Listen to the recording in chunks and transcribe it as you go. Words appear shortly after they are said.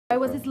I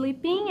was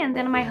sleeping and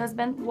then my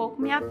husband woke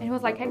me up and he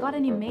was like, I got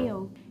an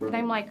email. And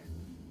I'm like,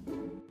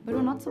 but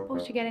we're not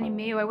supposed to get an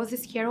email. I was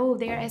scared, oh,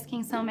 they're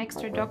asking some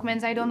extra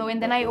documents, I don't know.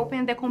 And then I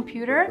opened the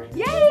computer.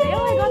 Yay!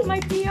 Oh, I got my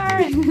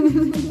PR.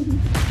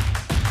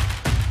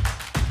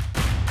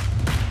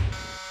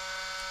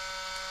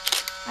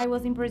 I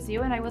was in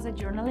Brazil and I was a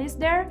journalist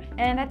there,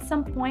 and at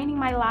some point in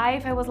my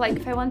life I was like,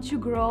 if I want to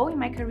grow in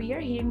my career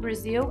here in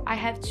Brazil, I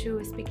have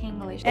to speak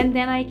English. And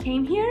then I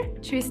came here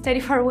to study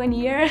for 1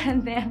 year,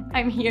 and then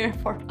I'm here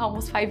for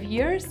almost 5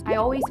 years. I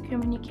always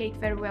communicate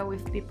very well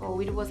with people.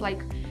 It was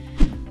like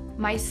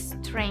my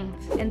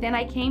strength. And then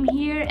I came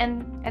here,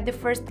 and at the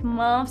first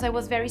months I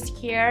was very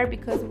scared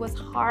because it was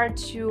hard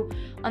to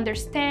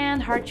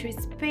understand, hard to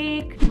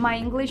speak. My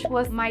English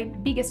was my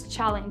biggest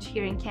challenge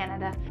here in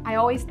Canada. I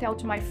always tell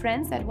to my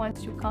friends that want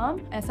to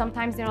come, and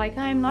sometimes they're like,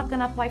 I'm not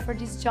gonna apply for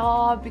this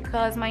job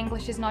because my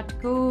English is not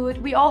good.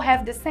 We all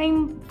have the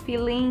same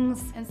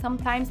feelings, and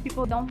sometimes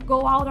people don't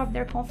go out of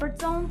their comfort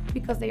zone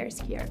because they are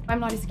scared. I'm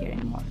not scared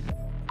anymore.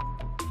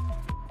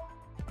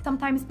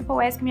 Sometimes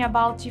people ask me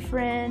about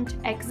different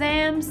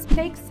exams.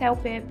 Take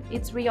CELPIP,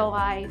 it's real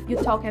life. You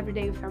talk every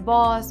day with your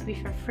boss, with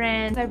your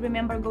friends. I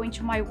remember going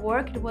to my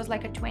work, it was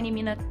like a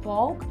 20-minute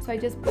talk. So I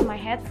just put my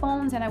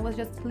headphones and I was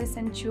just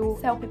listening to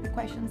CELPIP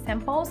question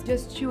samples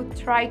just to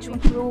try to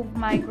improve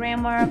my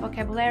grammar,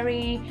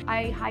 vocabulary.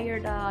 I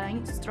hired an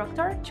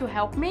instructor to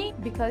help me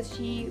because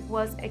she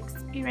was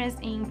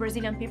experienced in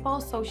Brazilian people,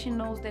 so she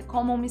knows the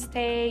common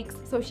mistakes.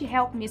 So she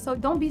helped me. So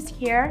don't be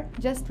scared,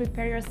 just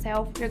prepare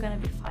yourself, you're gonna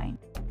be fine.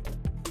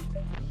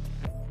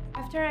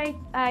 After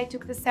I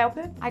took the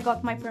CELPIP, I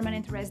got my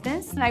permanent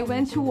residence. And I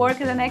went to work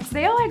the next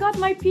day, oh, I got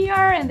my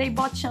PR, and they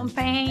bought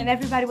champagne and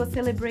everybody was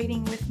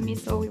celebrating with me,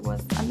 so it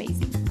was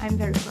amazing. I'm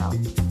very proud.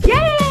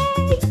 Yay!